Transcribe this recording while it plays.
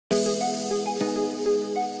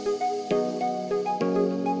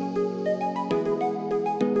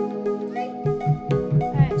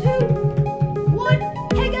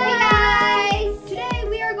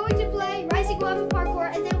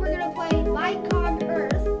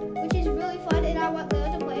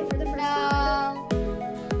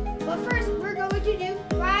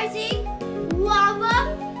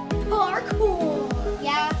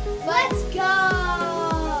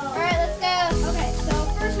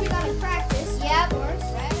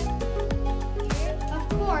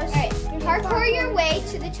Parkour your way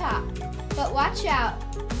to the top, but watch out.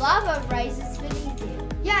 Lava rises beneath you.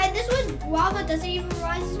 Yeah, and this one, lava doesn't even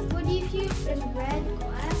rise beneath you. There's red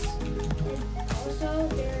glass. And also,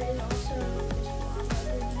 there is also this lava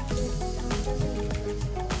beneath it. So it doesn't even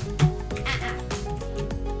rise.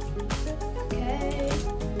 Okay.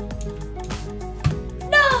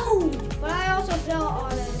 No! But I also fell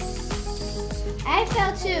on it. I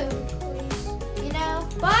fell too. You know?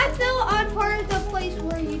 But I fell on part of the place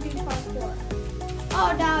where you do parkour.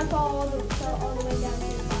 Oh, now I fell all the way down to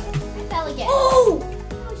the bottom. I fell again. Oh!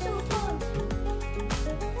 I'm so close.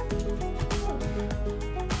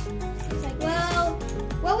 It's like, well,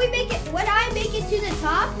 when I make it to the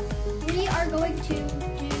top, we are going to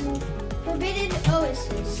do Forbidden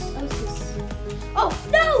Oasis. Oh,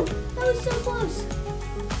 no! That was so close.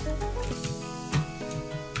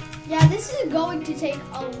 Yeah, this is going to take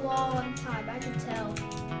a long time, I can tell.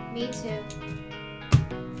 Me too.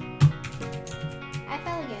 I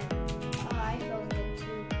fell again. Oh, I fell again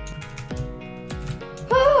too.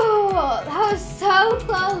 Whew, that was so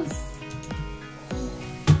close.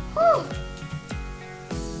 Whew.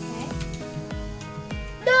 Okay.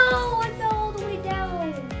 No, I fell all the way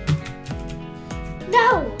down.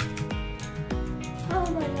 No! Oh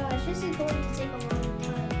my gosh, this is going to take a long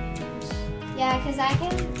time. Yeah, because I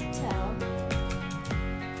can tell.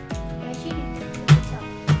 Yeah, she can tell.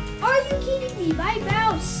 Are you kidding me? My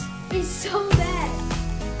mouse is so bad.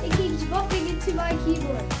 It keeps bumping into my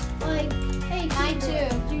keyboard. Like, hey, Mine keyboard,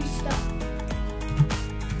 too. do stuff.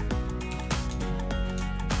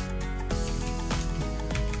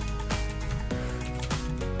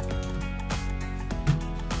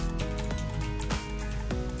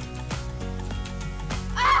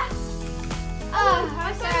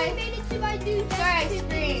 I finally made it to my new best Sorry, I in this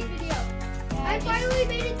screamed. video. I finally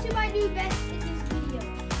made it to my new best in this video.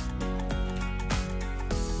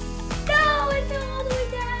 No, I fell all the way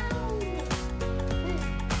down.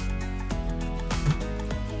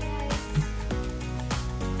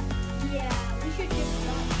 Yeah, we should just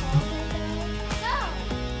not fall right now. No!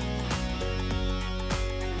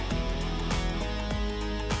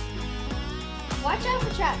 Watch out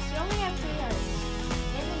for traps. You only have 3 hearts.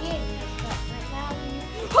 In the game, but right now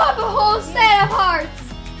you have a whole set of hearts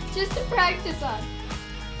just to practice on.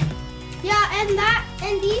 Yeah,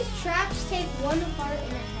 and these traps take 1 heart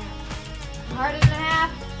and a half. A heart and a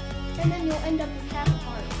half. And then you'll end up with half a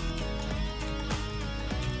heart.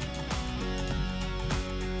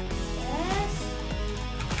 Yes.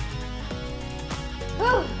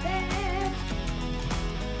 Whew. Best.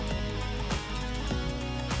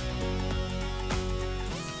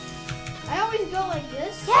 I always go like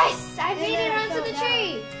this. Yes! I And made then it I onto fell the down.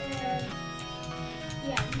 tree. And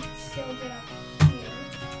yeah, you can still get up here.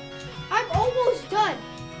 I'm almost done.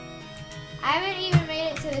 I haven't even made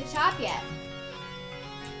it to the top yet.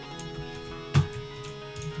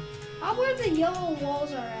 I'm where the yellow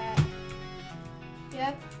walls are at.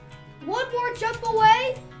 Yep. One more jump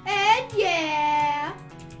away, and yeah,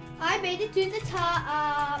 I made it to the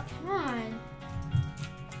top. Come on.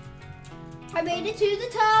 I made it to the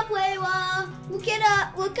top, Layla. Look it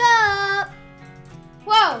up, look up.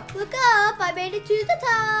 Whoa! Look up, I made it to the Not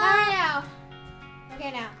top. right now.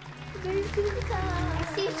 Okay, now. I made it to the top. I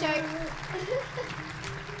see, Shark.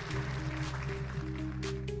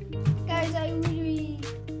 Guys, I literally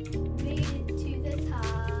made it to the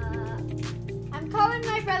top. I'm calling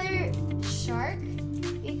my brother Shark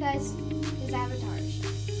because his avatar is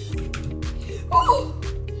Shark. Oh!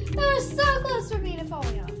 That was so close for me to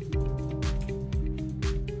falling off.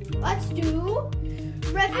 Let's do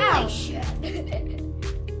Revelation.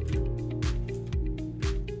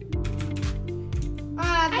 I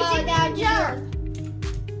didn't down even jump.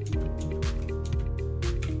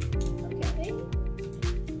 Okay.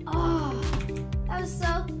 Oh, that was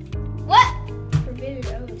so. What? Forbidden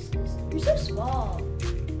Oasis. You're so small.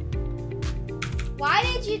 Why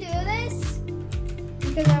did you do this?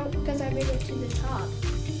 Because I made it to the top.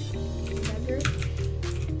 Remember?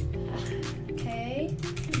 Okay.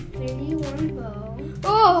 31 bow.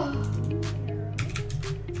 Oh.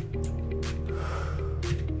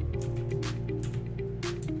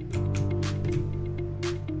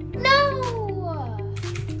 No.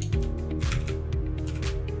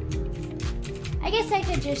 I guess I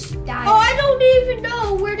could just die. Oh, I don't even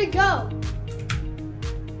know where to go.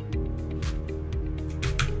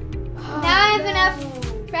 Now I have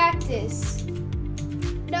enough practice.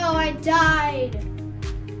 No, I died.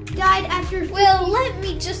 Died after. Will, let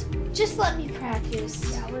me just let me practice.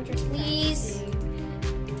 Yeah, we're just. Please.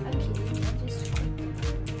 practicing. I'm kidding.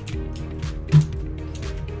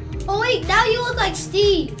 Oh wait, now you look like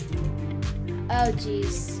Steve. Oh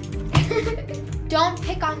jeez. Don't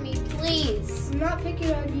pick on me, please. I'm not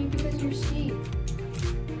picking on you because you're Steve.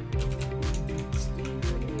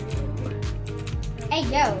 Hey,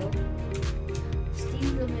 yo.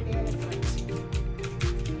 Steve the banana prince.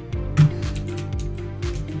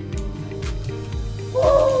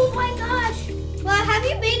 Oh my gosh! Well, have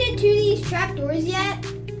you made it to these trapdoors yet?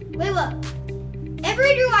 Layla, ever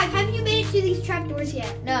in your life, have you made it to these trapdoors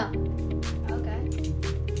yet? No. Okay.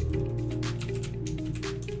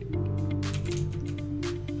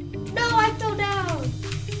 No, I fell down.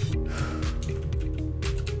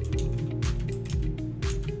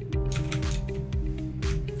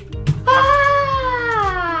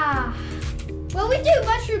 Ah! Well, we do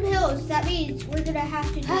Mushroom Hills. That means we're gonna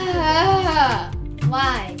have to do.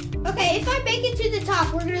 Why? Okay, if I make it to the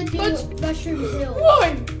top, we're gonna do Mushroom Hills.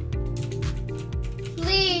 Why?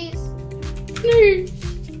 Please. Please.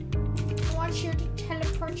 I want you to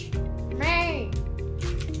teleport me.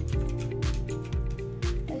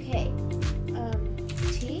 Okay.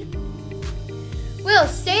 T. Will,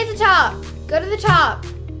 stay at the top. Go to the top.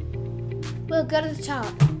 Will, go to the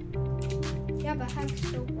top. Yeah, but hacks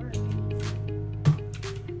don't work.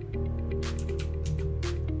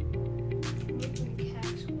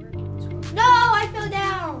 Hacks work in this world. No, I fell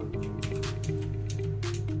down.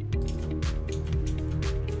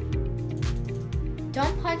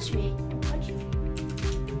 Don't punch me. Punch me.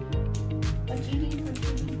 Punch you need punch.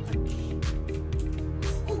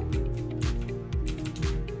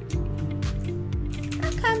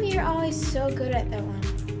 How come you're always so good at that one?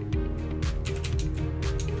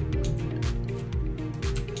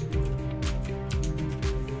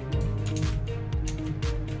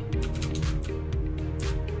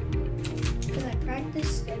 Because I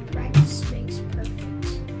practice and practice makes perfect.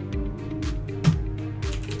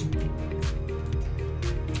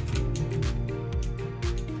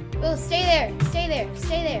 Will, stay there. Stay there.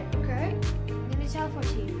 Stay there. Okay. I'm gonna teleport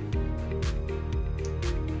to you.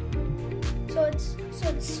 So it's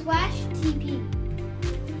 /TP.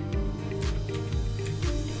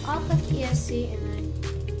 I'll click ESC and then.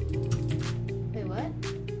 Wait, what?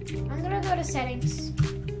 I'm gonna go to settings.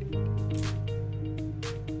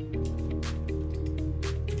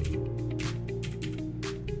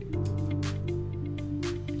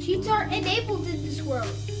 Cheats are enabled in this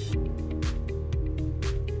world.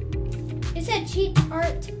 It said cheats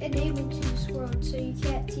aren't enabled to this world, so you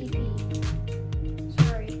can't TP.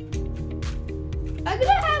 Sorry. I'm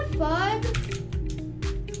gonna have fun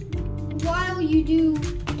while you do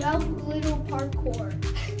dumb little parkour.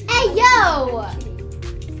 Hey, yo!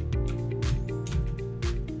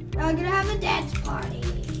 I'm gonna have a dance party.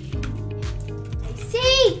 I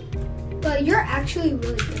see! But you're actually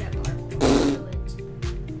really good at parkour.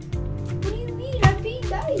 What do you mean? I'm being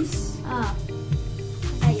nice. Oh. I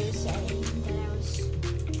thought you were saying that I was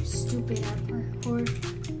stupid at parkour.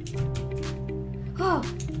 Oh.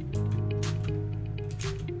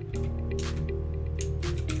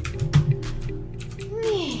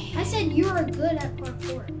 I said you are good at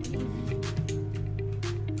parkour.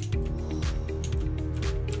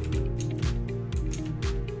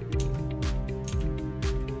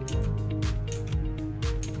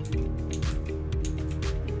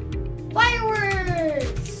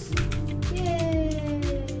 Fireworks! Yay!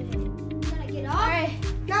 Gotta get off. Alright.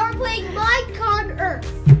 Now we're playing Minecon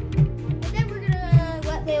Earth. And then we're gonna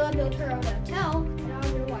let Layla build her own hotel, and I'm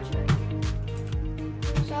gonna watch her.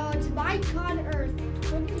 So it's Minecon Earth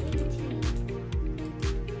 2018.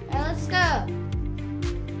 Alright, let's go.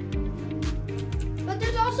 But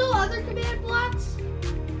there's also other command blocks.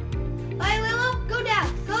 Alright, Layla, go down.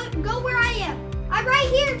 Go where I am. I'm right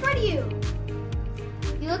here in front of you.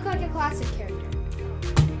 You look like a classic character.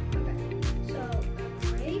 Okay. So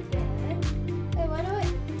Raven. Hey, why do I?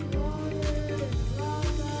 Water,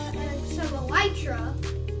 lava, and some elytra.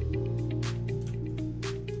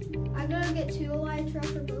 I'm gonna get 2 elytra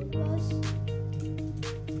for both of us.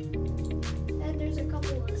 And there's a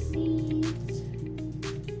couple of seeds.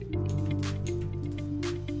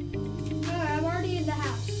 Alright, I'm already in the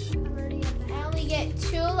house. I only get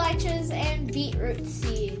 2 elytras and beetroot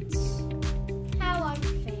seeds. How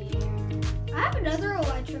unfair. I have another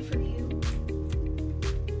elytra for you.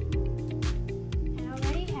 I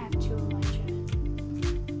already have 2 elytras.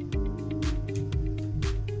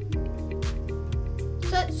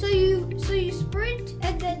 So you sprint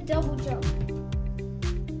and then double jump.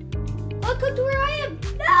 Oh, come to where I am.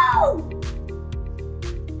 No!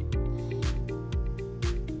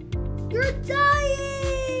 You're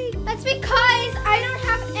dying! That's because I don't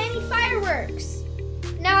have any fireworks.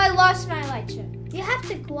 Now I lost my elytra. You have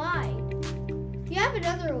to glide. You have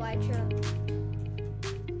another elytra.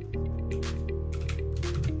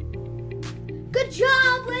 Good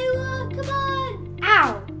job, Layla. Come on.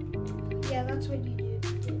 Ow. Yeah, that's what you do.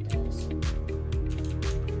 It does.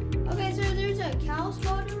 Okay, so there's a cow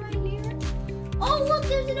spawner right here. Oh, look,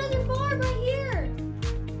 there's another farm right here.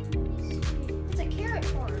 It's a carrot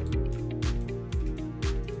farm.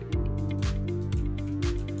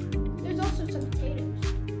 There's also some potatoes.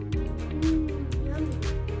 Yummy.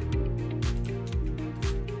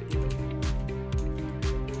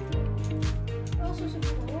 Also some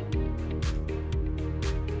coal.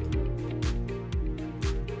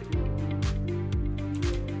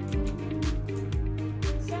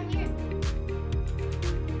 It's down here.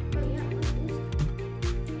 Oh yeah, what is it?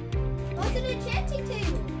 Oh, it's an enchanting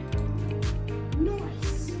table.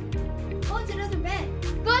 Nice. Oh, it's another bed.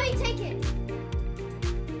 Go ahead and take it.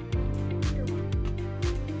 Here, one.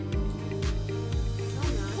 No,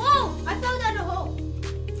 not. Whoa! I fell down a hole.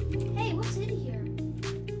 Hey, what's in here?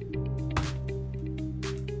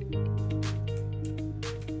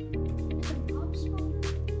 It's a mob spawner.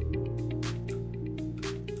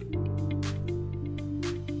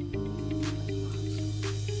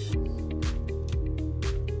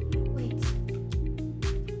 Wait.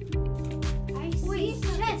 I see Wait,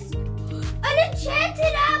 some- chest. An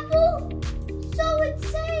enchanted apple! So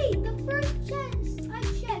insane! The first chest I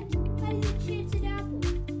checked had an enchanted apple.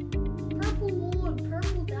 Purple wool and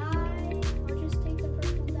purple dye. I'll just take the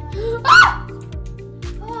purple dye. Ah!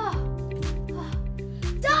 Ah! Ah.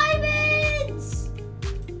 Diamonds!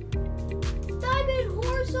 Diamond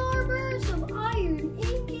horse armor, some iron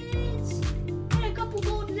ingots, and a couple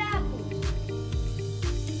golden apples.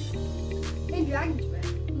 And dragon's breath.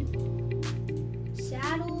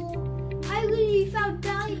 Saddle. I literally found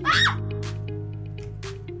diamonds. Ah!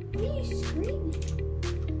 What are you screaming?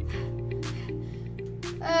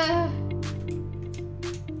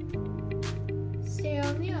 Stay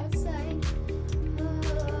on the outside. No!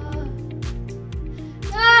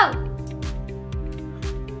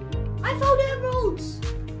 I found emeralds!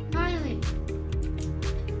 Finally.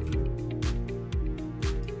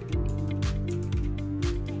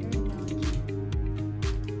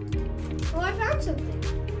 Oh, I found something.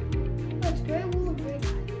 Oh, it's gray wool and gray dye.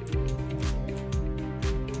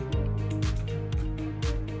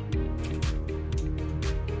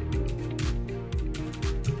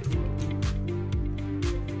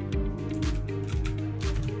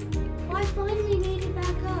 Oh, I finally made it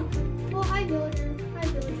back up. Oh, hi, villager. Hi,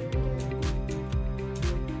 villager again.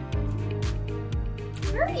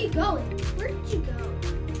 Where are you going? Where did you go?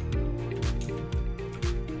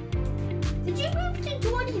 Did you move to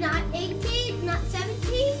 2018, not 17?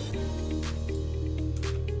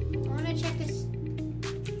 I want to check this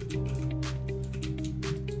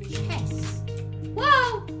chest. Whoa!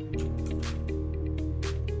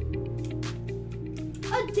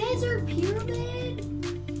 A desert pyramid?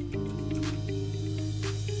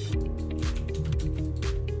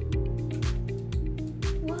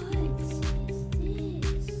 What is this?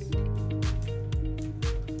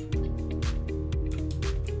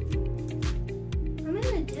 I'm in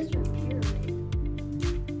a desert pyramid.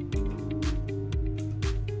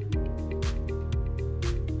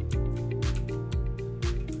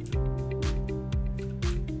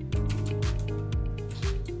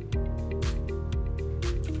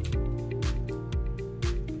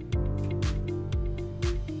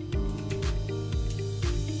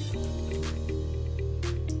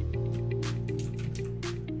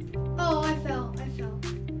 Oh, I fell.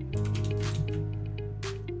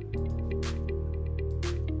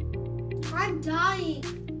 I'm dying.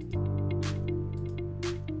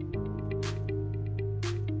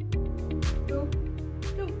 No.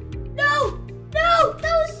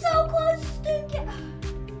 That was so close to get.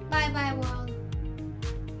 Bye-bye, world.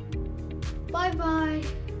 Bye-bye.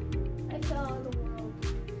 I fell out of the world.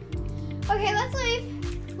 Okay, let's leave.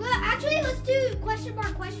 Well, actually, let's do question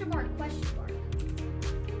mark.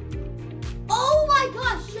 Oh my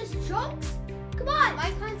gosh, just chunks? Come on.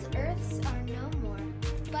 Mycon's Earths are no more,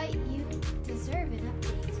 but you deserve an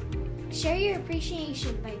update. Share your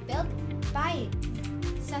appreciation by buying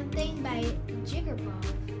something by Jiggerball.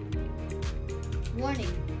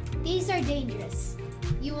 Warning, these are dangerous.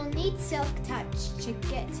 You will need Silk Touch to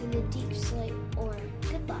get to the deep slate, or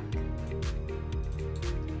good luck.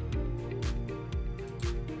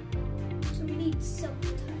 So we need silk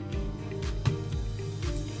touch.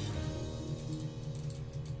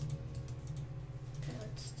 Okay,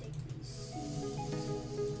 let's take these seeds.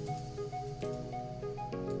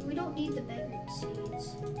 We don't need the bedroom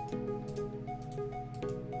seeds.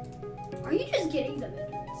 Are you just getting the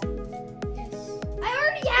bedroom seeds? Yes. I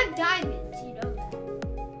already have diamonds, you know that.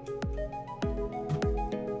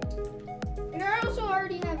 And I also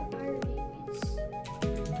already have iron ingots.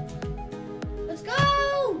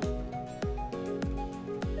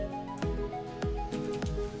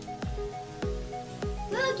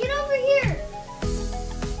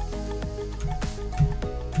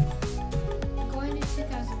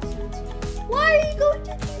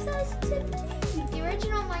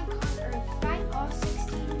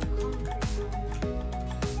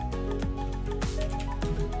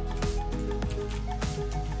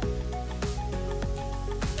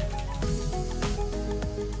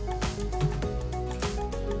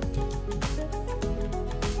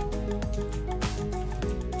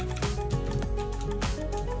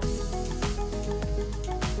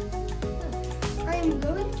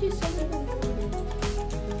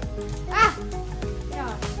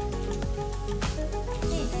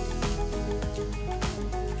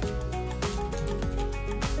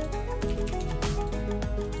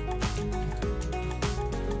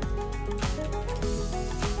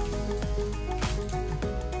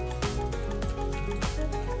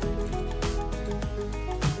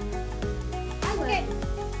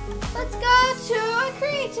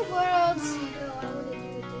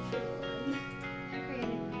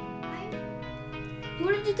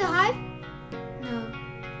 to do the hive? No.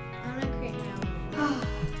 I'm gonna create my own.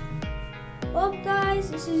 Well,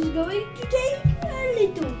 guys, this is going to take a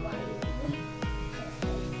little while.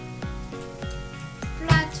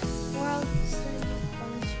 Flat world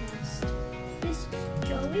bonus nest. This is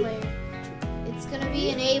going. It's gonna be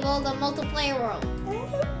enabled a multiplayer world.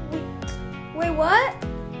 Wait, what?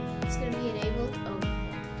 It's gonna be enabled a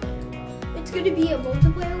multiplayer world. It's going to be a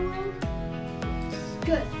multiplayer world?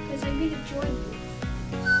 Good, because I'm going to join you.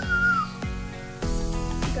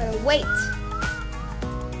 You gotta wait.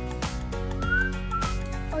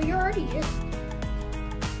 Oh, you're already in.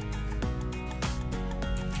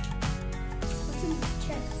 What's in the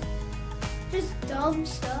chest? Just dumb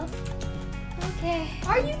stuff. Okay.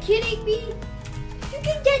 Are you kidding me? You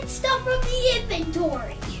can get stuff from the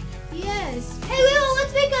inventory. Yes. Hey, Lila,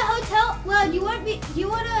 let's make a hotel. Well, do you want to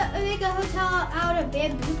make a hotel out of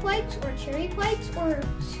bamboo planks or cherry planks or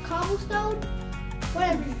cobblestone?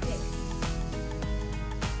 Whatever you think.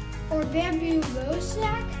 Or bamboo rose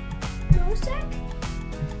sack? Rose sack?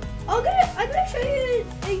 I'm gonna show you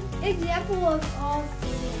an example of all three.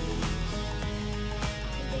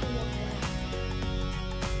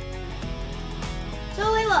 So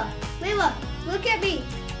Layla, look at me.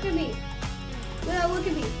 Look at me. Layla, look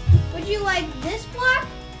at me. Would you like this block,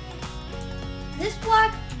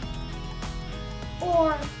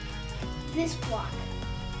 or this block?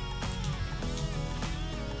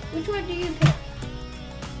 Which one do you pick?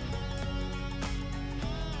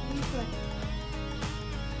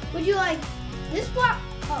 Would you like this block?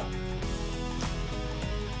 Oh.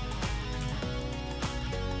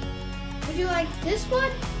 Would you like this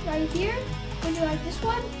one right here? Would you like this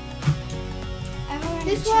one?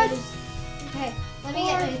 This one? Okay, let me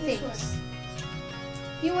get my This things.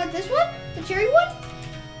 You want this one? The cherry one?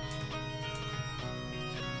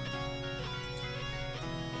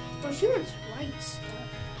 Oh, she wants white stuff.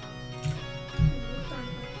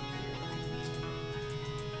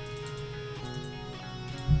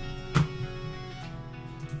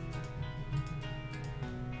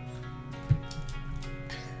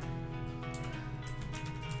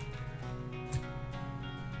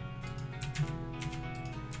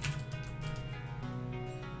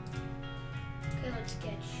 Okay, let's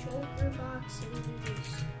get shoulder boxes.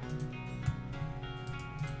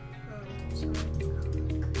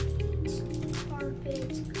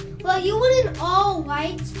 Carpet. Well, you want an all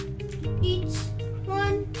white each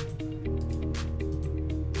one.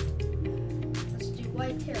 Let's do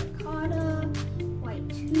white terracotta, white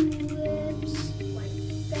tulips, white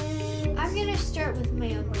beds. I'm gonna start with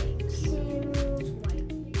my own wings. Candles,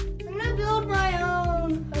 white. I'm gonna build my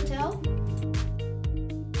own hotel.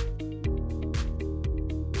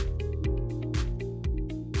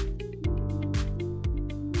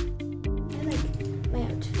 I like My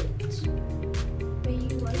outfit. but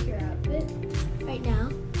you like your outfit. Right now?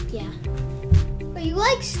 Yeah. But you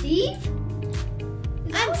like Steve?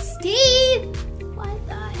 I'm Steve! What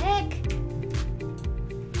the heck?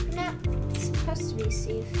 I'm not supposed to be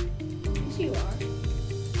Steve. Yes, you are.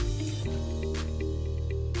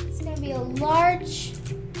 It's gonna be a large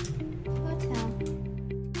hotel.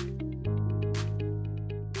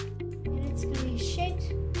 And it's gonna be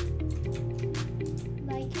shaped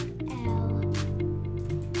like an L.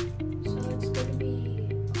 So it's gonna be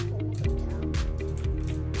a whole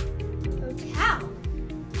hotel.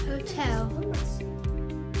 Hotel.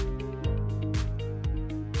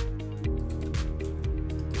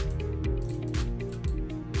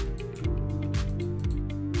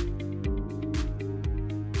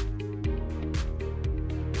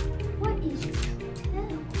 What is your hotel?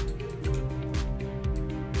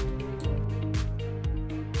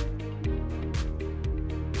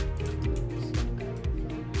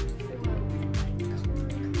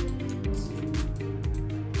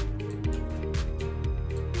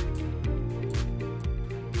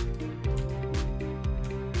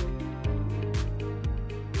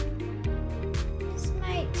 This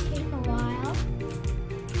might take a while.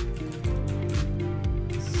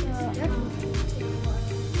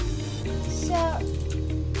 So,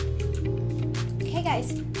 okay guys.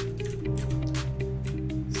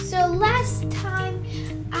 So last time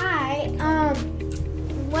I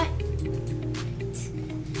went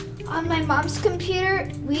on my mom's computer.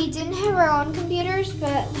 We didn't have our own computers,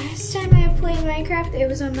 but last time I played Minecraft, it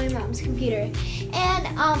was on my mom's computer. And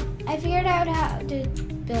I figured out how to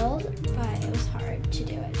build, but it was hard to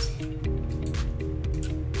do it.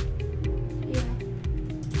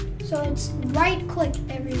 Yeah. So it's right click,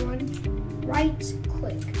 everyone. Right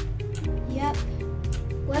click. Yep.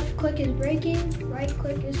 Left click is breaking, right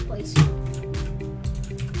click is placing.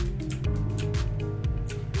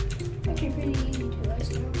 Actually pretty easy to us.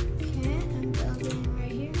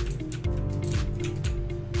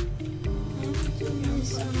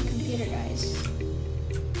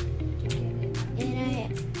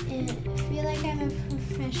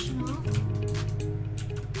 professional.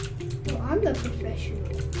 Well, I'm the professional.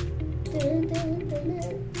 Dun, dun, dun,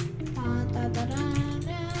 dun. Da, da, da, da,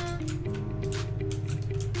 da.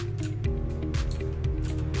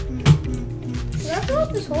 So after all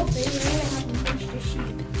this whole thing, we're gonna have to push the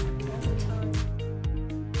sheep all the time.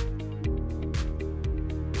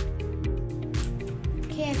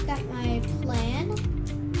 Okay, I've got my plan.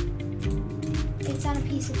 It's on a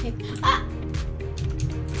piece of paper. Ah!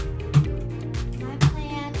 My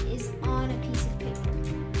plan is on a piece of paper.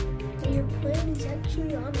 So your plan is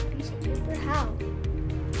actually on a piece of paper. How?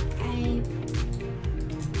 I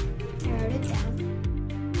wrote it down.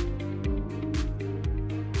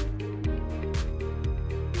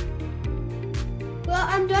 Well,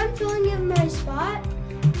 I'm done filling in my spot.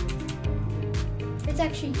 It's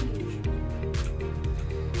actually huge.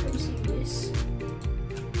 I'm serious.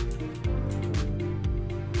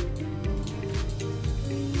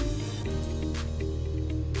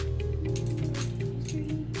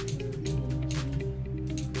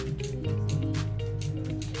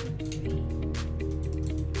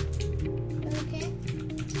 Okay.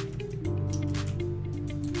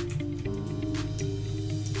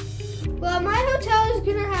 Well, my hotel is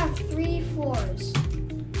gonna have 3 floors.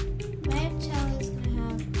 My hotel is gonna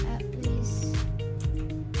have at least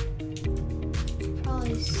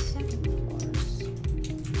probably 7 floors.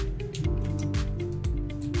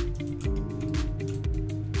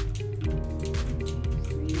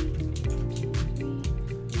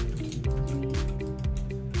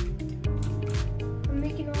 I'm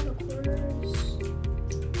making all the corners.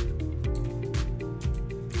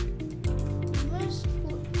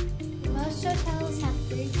 Most hotels have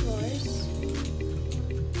 3 floors.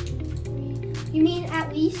 You mean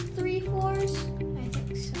at least 3 floors? I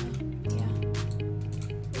think so. Yeah.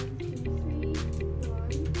 1, 2, 3.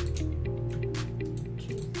 1,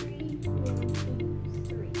 2,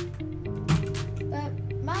 3. But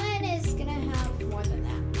mine is gonna have more than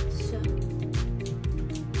that. So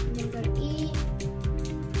I'm gonna go to E.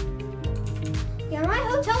 Yeah, my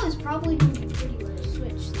hotel is probably gonna be pretty low.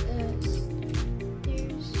 Switch the stairs.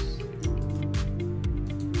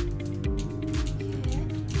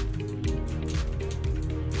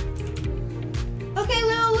 Okay,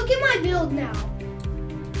 Lil, look at my build now.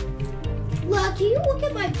 Look, can you look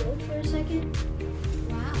at my build for a second?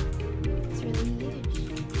 Wow, it's really huge.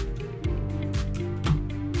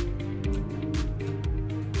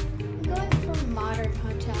 I'm going for a modern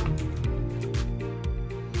hotel.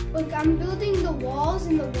 Look, I'm building the walls,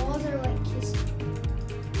 and the walls are like kissing.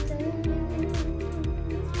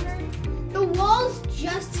 The walls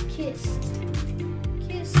just kissed.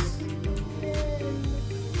 Kiss.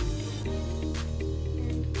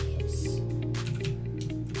 And kiss.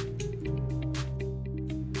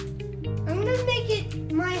 I'm gonna make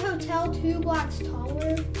it my hotel 2 blocks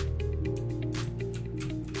taller.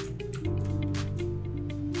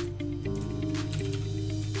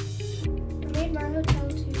 I made my hotel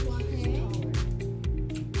 2 blocks taller.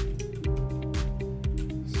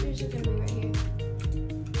 Stairs are gonna be right here.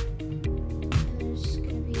 And there's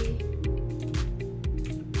gonna be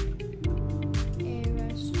a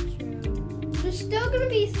restroom. There's still gonna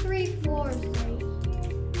be 3 floors right here.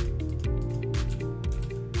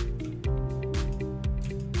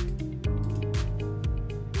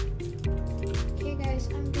 Okay guys,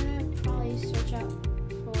 I'm gonna probably search out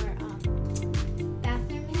for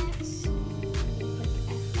bathroom hacks. Click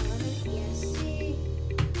F11, ESC.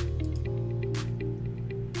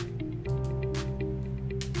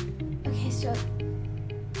 Okay, so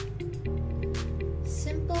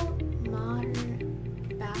simple modern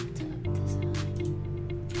bathtub design.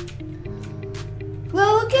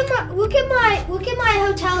 Well, look at my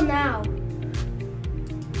hotel now.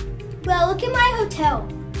 Well, look at my hotel.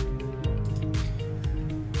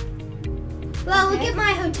 Well, look Okay. at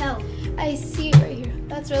my hotel. I see it right here.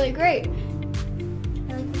 That's really great. I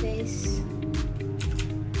like the base.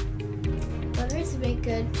 Butters make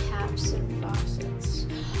good taps and faucets.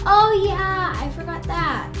 Oh yeah, I forgot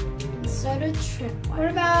that. And so do tripwires. What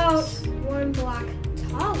about 1 block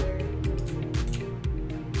taller?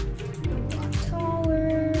 1 block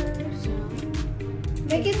taller. So,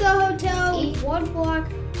 Making the hotel 8. 1 block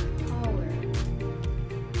taller.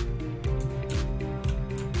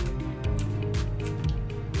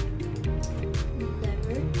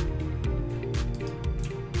 lever,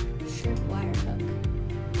 tripwire hook.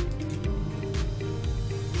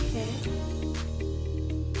 Okay.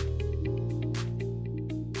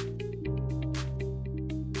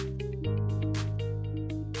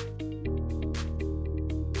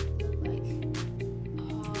 Look like.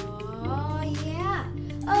 Oh yeah.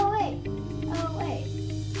 Oh wait.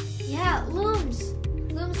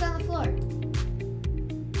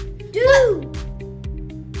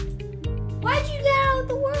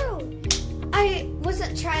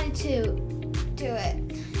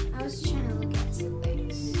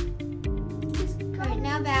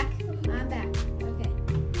 I'm back. I'm back. Okay.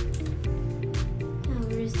 Now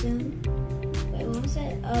resume. Wait, what was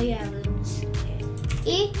it? Oh yeah, looms. Okay.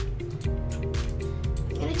 E.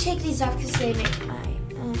 I'm gonna take these off because they make my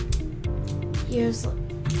ears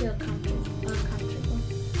feel uncomfortable.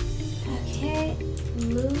 Okay.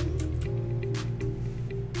 Loom.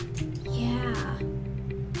 Yeah.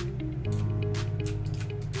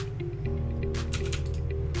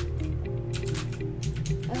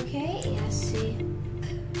 Okay, yeah, see.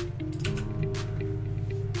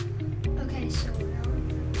 Okay, so now.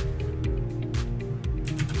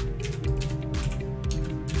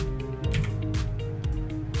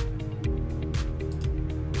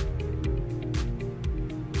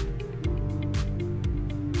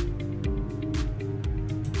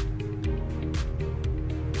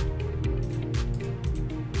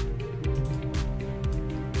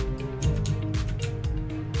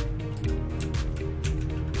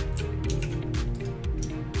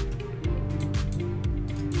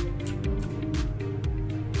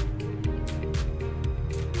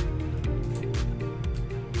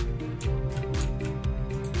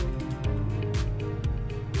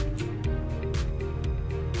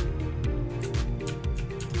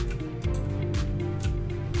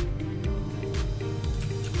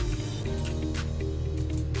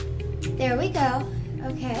 There we go.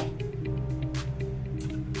 Okay.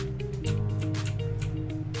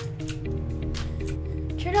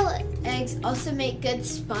 Turtle eggs also make good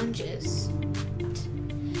sponges.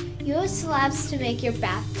 Use slabs to make your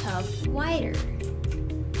bathtub wider.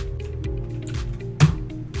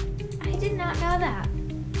 I did not know that.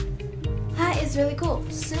 That is really cool.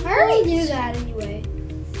 I already knew that anyway.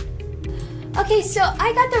 Okay, so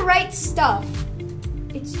I got the right stuff.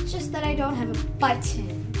 It's just that I don't have a button.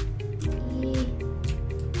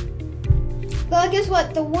 Well, guess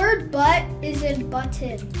what? The word butt is in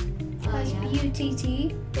button. That's yeah.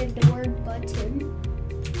 B-U-T-T, and the word button.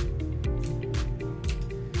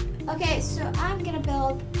 Okay, so I'm gonna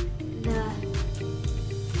build the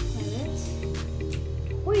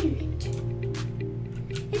toilet.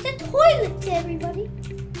 It's a toilet, everybody.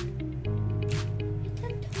 It's a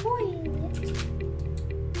toilet.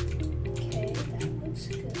 Okay, that looks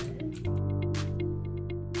good.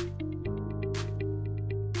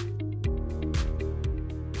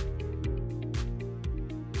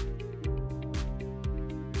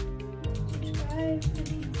 Subscribe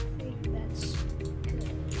if you think that's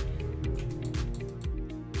good.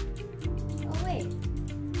 Oh wait,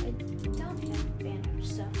 I don't have banners,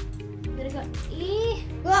 so I'm gonna go E.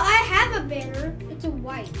 Well, I have a banner. It's a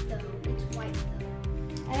white though. It's white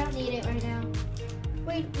though. I don't need it right now.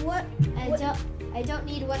 Wait, what? I don't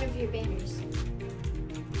need one of your banners.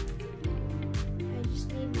 I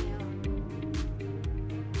just need my own.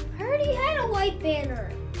 I already had a white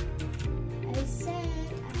banner. I said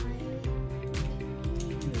I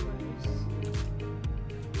need yours.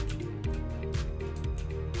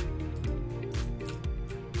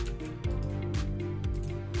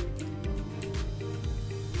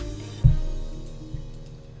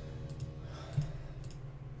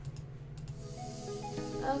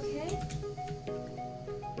 Okay.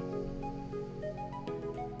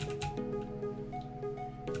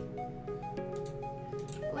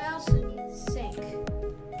 We also need a sink.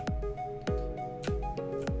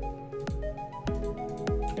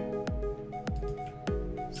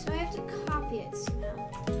 So I have to copy it somehow.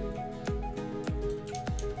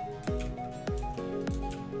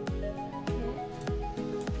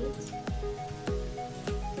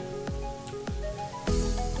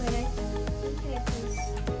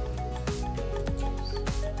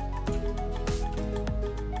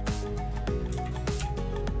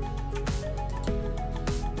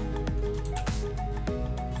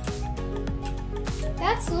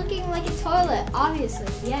 That's looking like a toilet, obviously.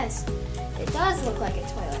 Yes, it does look like a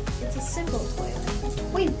toilet. It's a simple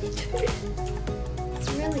toilet. Wait,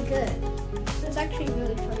 It's really good. that's actually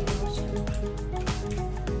really funny also.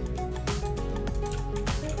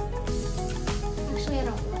 Actually, I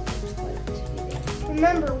don't want the toilet to be there.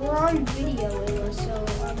 Remember, we're on video, Layla, so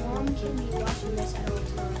our mom can be watching this at all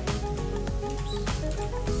times.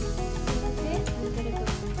 Okay, I'm gonna go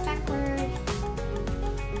backward.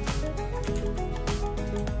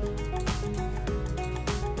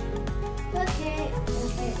 Okay,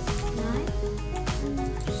 9.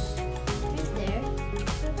 Right there.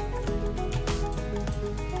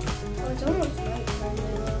 Oh, it's almost right time,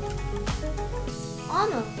 Layla.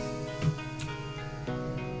 Almost.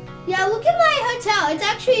 Yeah, look at my hotel. It's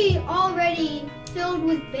actually already filled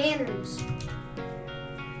with banners.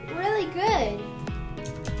 Really good.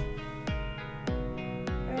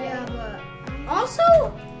 Yeah, but also,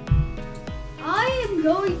 I am I'm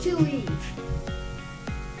going to leave.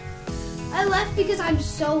 I left because I'm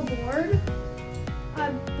so bored.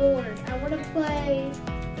 I'm bored. I want to play.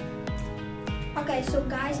 Okay, so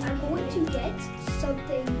guys, I'm going to get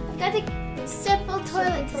something. I've got the simple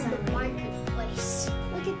toilet from the design. marketplace.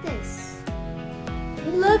 Look at this.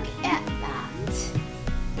 Look at that.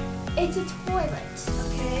 It's a toilet.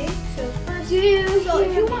 Okay, so first, Do you so if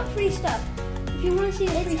hear you me? want free stuff, if you want to see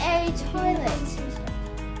the free It's stuff, a if you want toilet. free stuff.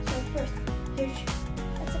 So first, here's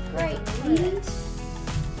That's a great toilet.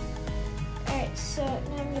 Alright, so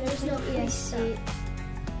now I'm going There's to no put free ESC. stuff.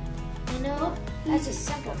 You know, that's a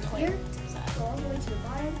simple Here. toilet design. Go all the way to the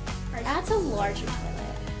bottom. Press That's a larger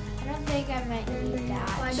toilet. I don't think I might and need then that.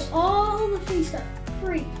 find all the free stuff.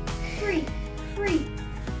 Free, free, free,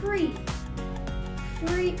 free,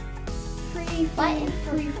 free, free, Button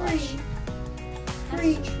for free, flush. free, That's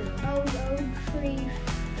free, true. free,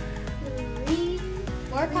 free,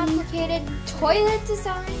 More complicated toilet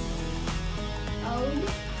design.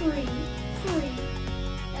 free, free.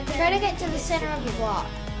 And try to get to the center of the block.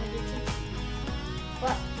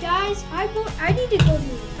 But guys, I need to go to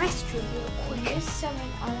the restroom real quick. Use some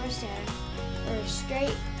armor stand or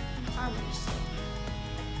straight armor stand.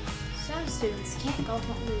 Some students can't go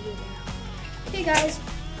home to do that. Hey guys,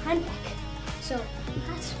 I'm back. So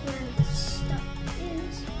that's where the stuff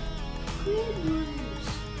is. Grid runners.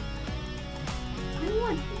 I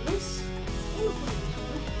want this. I want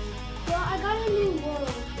this. Well, I got a new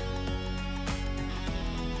world.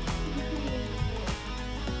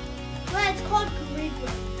 Well, it's called grid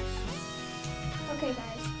runners. Okay,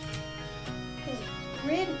 guys. Okay,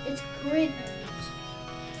 it's grid runners.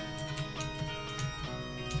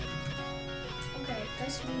 Okay,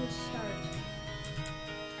 press me to start.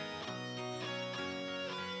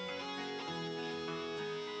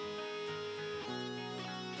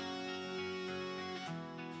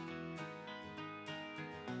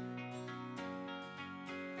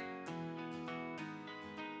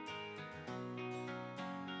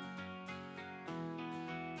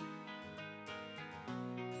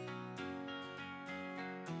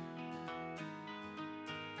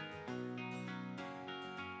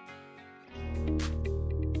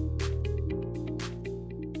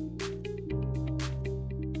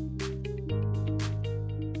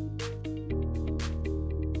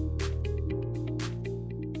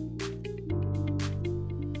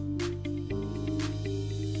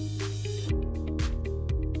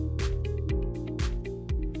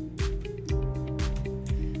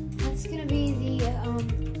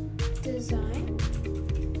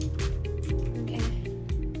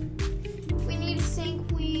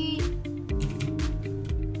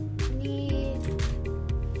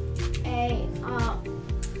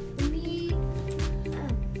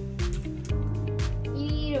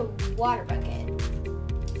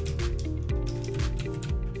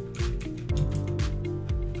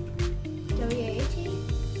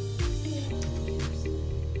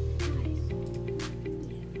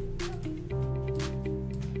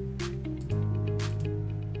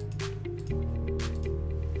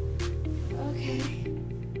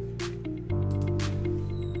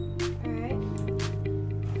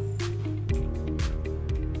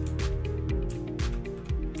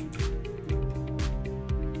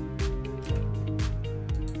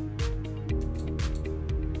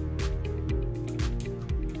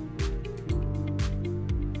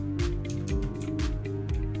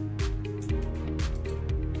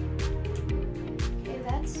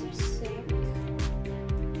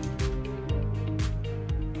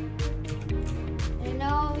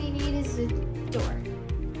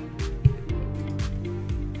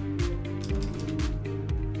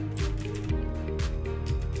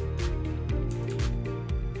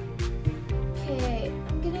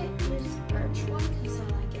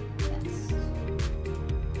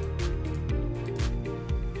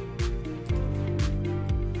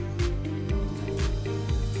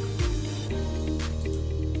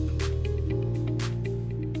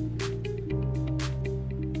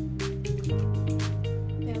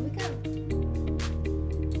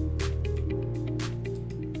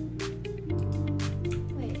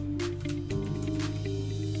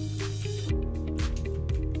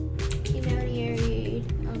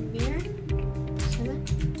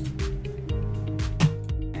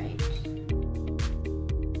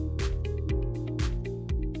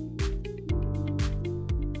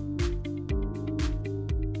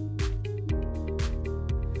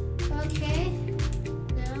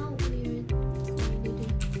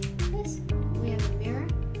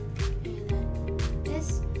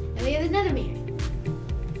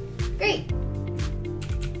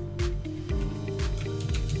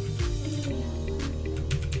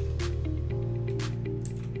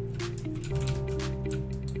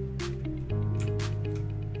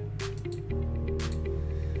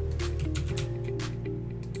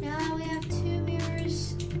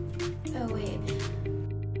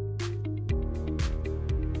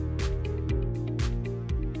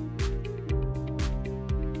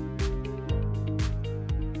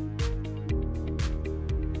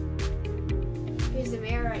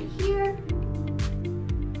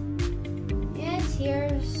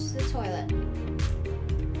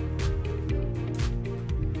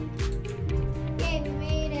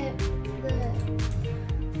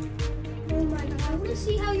 to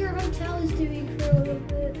see how your hotel is doing for a little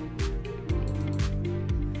bit.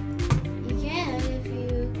 You can if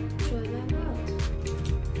you join my world.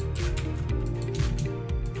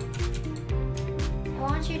 I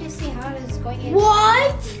want you to see how it is going in.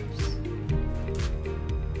 What?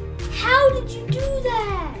 How did you do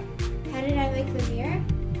that? How did I make the mirror?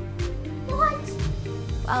 What?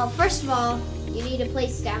 Well, first of all, you need to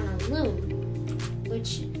place down a loom,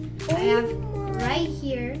 which I have right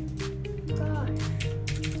here. Gosh.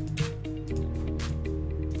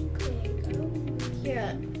 Okay, go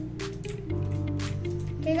here.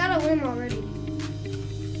 Okay, I got a loom already.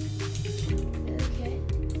 Okay.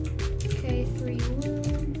 Okay, 3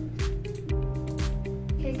 loom.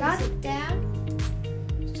 Okay, got Place it. it down.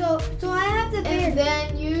 So I have the bear. And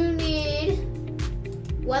then you need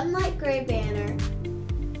 1 light gray banner.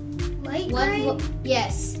 Light gray?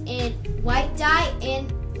 Yes, and white dye and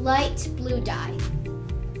light blue dye.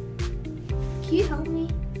 Can you help me?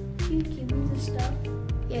 Can you give me the stuff?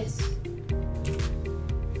 Yes.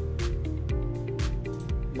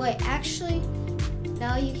 Wait, actually,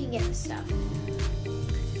 no, you can get the stuff.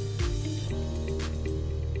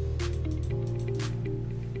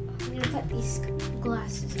 I'm gonna put these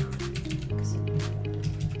glasses on.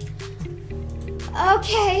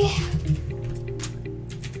 Okay.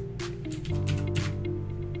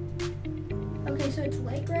 Okay, so it's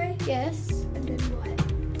light gray. Yes. And then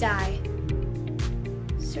what? Dye.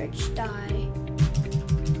 Search dye.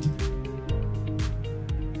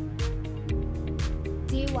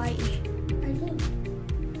 D-Y-E. I know.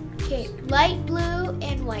 Okay, light blue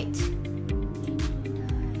and white.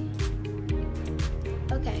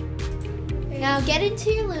 Okay. Now get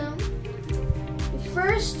into your loom. You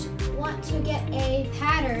first want to get a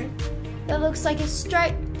pattern that looks like a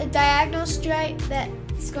stripe, a diagonal stripe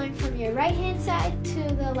that's going from your right hand side to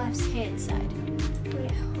the left hand side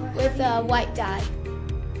with a white dye.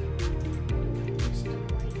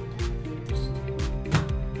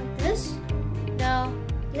 Like this? No,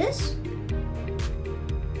 This?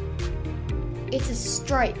 it's a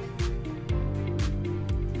stripe.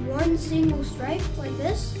 One single stripe like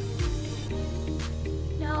this?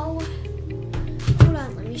 No. Hold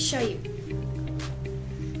on, let me show you.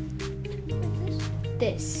 Like this?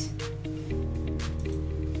 This.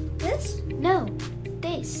 This? No,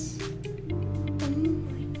 this. Oh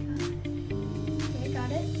my god. Okay,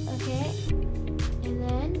 got it. Okay. And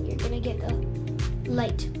then you're gonna get the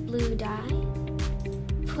light blue dye.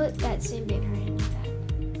 Put that same banner in with that.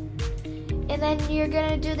 And then you're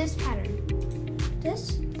gonna do this pattern.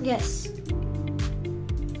 This? Yes.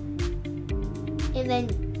 And then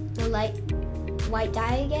the light white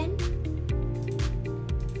dye again.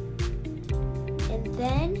 And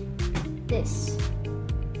then this.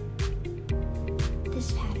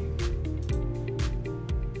 This pattern.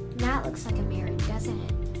 Now it looks like a mirror, doesn't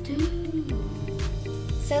it? Dude.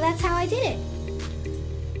 So that's how I did it.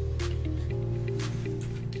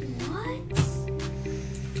 What?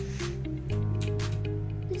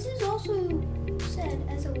 This is also said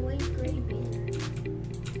as a light gray banner.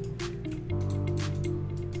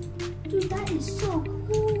 Dude, that is so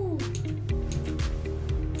cool.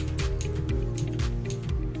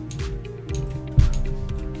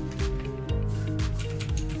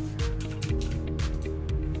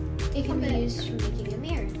 It can be used for making a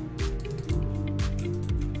mirror.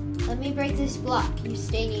 Let me break this block you're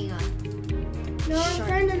standing on. No, I'm Sure.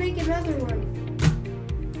 trying to make another one.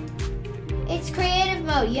 It's creative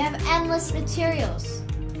mode. You have endless materials.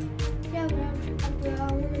 Yeah, but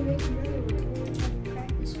I want to make another one. I want to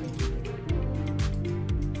practice making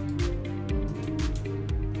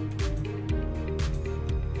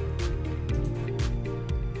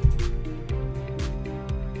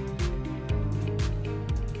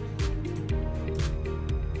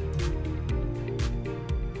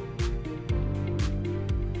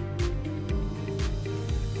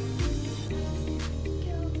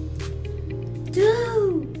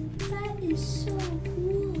Dude, that is so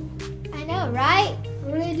cool. I know, right?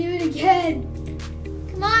 I'm gonna do it again.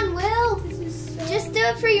 Come on, Will. This is so Just do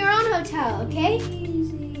it for your own hotel, okay?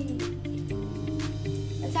 easy.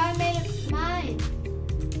 That's how I made it mine.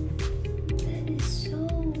 That is so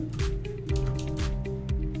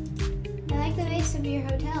I like the base of your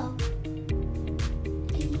hotel.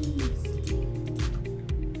 easy.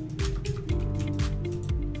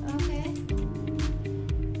 Okay.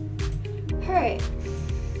 Hurry.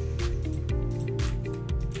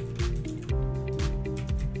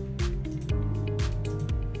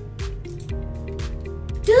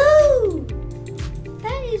 Dude,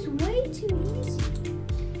 that is way too easy.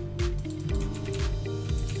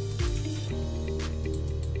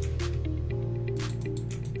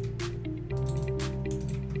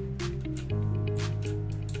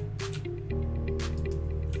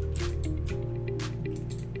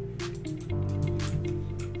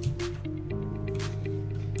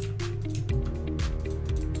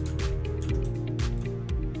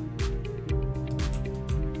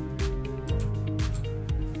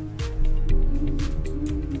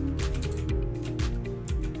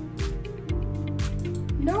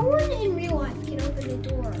 open the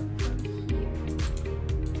door from here.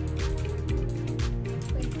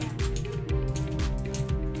 Like that.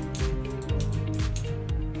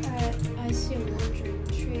 I see a wandering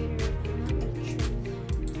trader. I'm not gonna trade with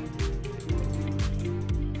him.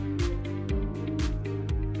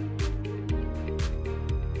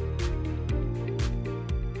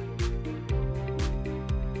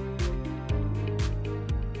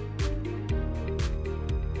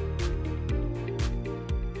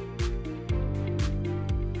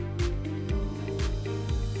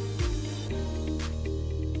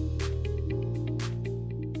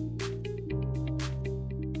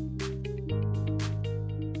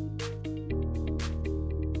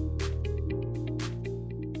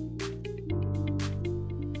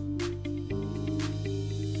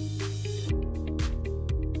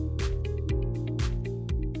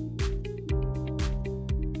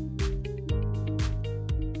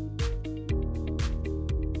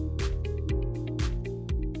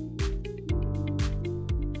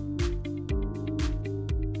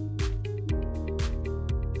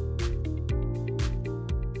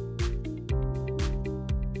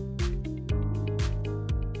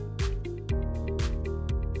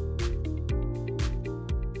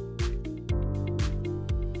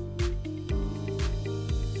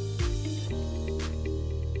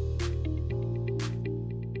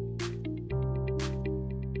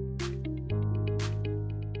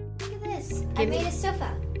 I made a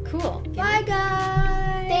sofa. Cool. Bye,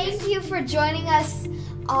 guys. Thank you for joining us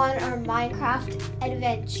on our Minecraft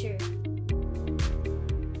adventure.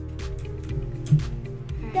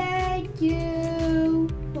 Thank you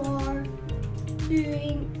for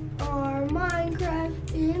doing our Minecraft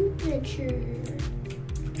adventure.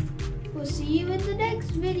 We'll see you in the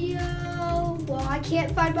next video. Well, I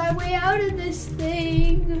can't find my way out of this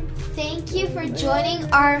thing. Thank you for joining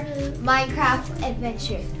our Minecraft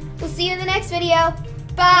adventure. We'll see you in the next video.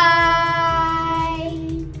 Bye.